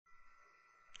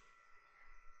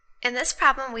In this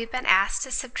problem, we've been asked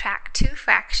to subtract two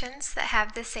fractions that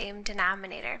have the same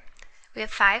denominator. We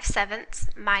have 5/7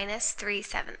 minus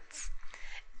 3/7.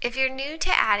 If you're new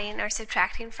to adding or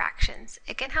subtracting fractions,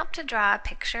 it can help to draw a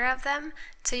picture of them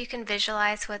so you can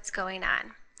visualize what's going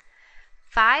on.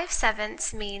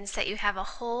 5/7 means that you have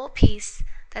a whole piece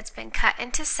that's been cut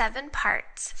into 7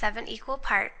 parts, 7 equal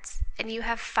parts, and you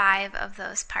have 5 of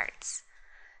those parts.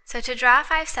 So to draw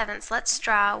 5/7, let's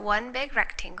draw one big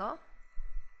rectangle.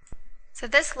 So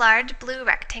this large blue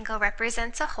rectangle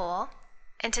represents a whole,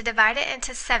 and to divide it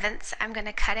into sevenths, I'm going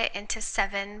to cut it into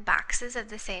 7 boxes of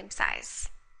the same size.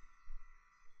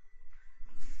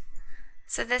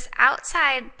 So this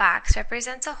outside box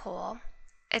represents a whole.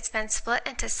 It's been split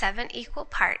into 7 equal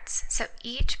parts, so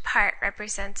each part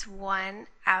represents 1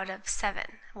 out of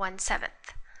 7, 1/7.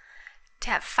 To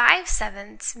have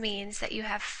 5/7 means that you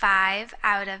have 5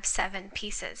 out of 7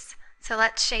 pieces. So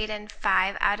let's shade in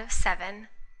 5 out of 7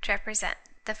 to represent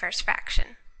the first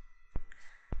fraction.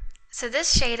 So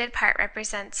this shaded part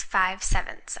represents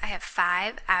 5/7. I have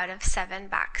 5 out of 7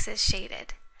 boxes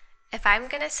shaded. If I'm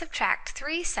going to subtract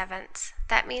 3/7,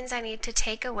 that means I need to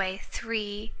take away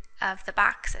 3 of the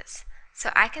boxes.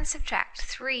 So I can subtract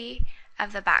 3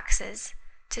 of the boxes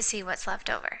to see what's left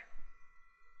over.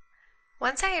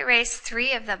 Once I erase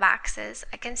 3 of the boxes,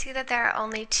 I can see that there are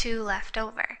only 2 left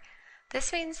over.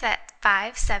 This means that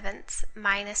 5/7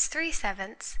 minus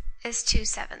 3/7 is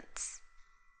 2/7.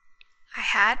 I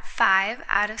had 5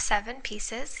 out of 7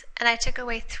 pieces, and I took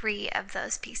away 3 of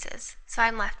those pieces. So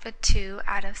I'm left with 2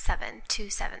 out of 7,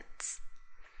 2/7.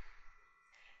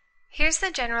 Here's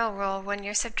the general rule when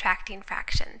you're subtracting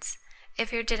fractions.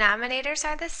 If your denominators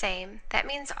are the same, that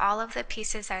means all of the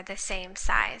pieces are the same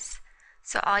size.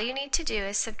 So all you need to do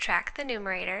is subtract the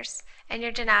numerators, and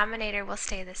your denominator will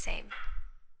stay the same.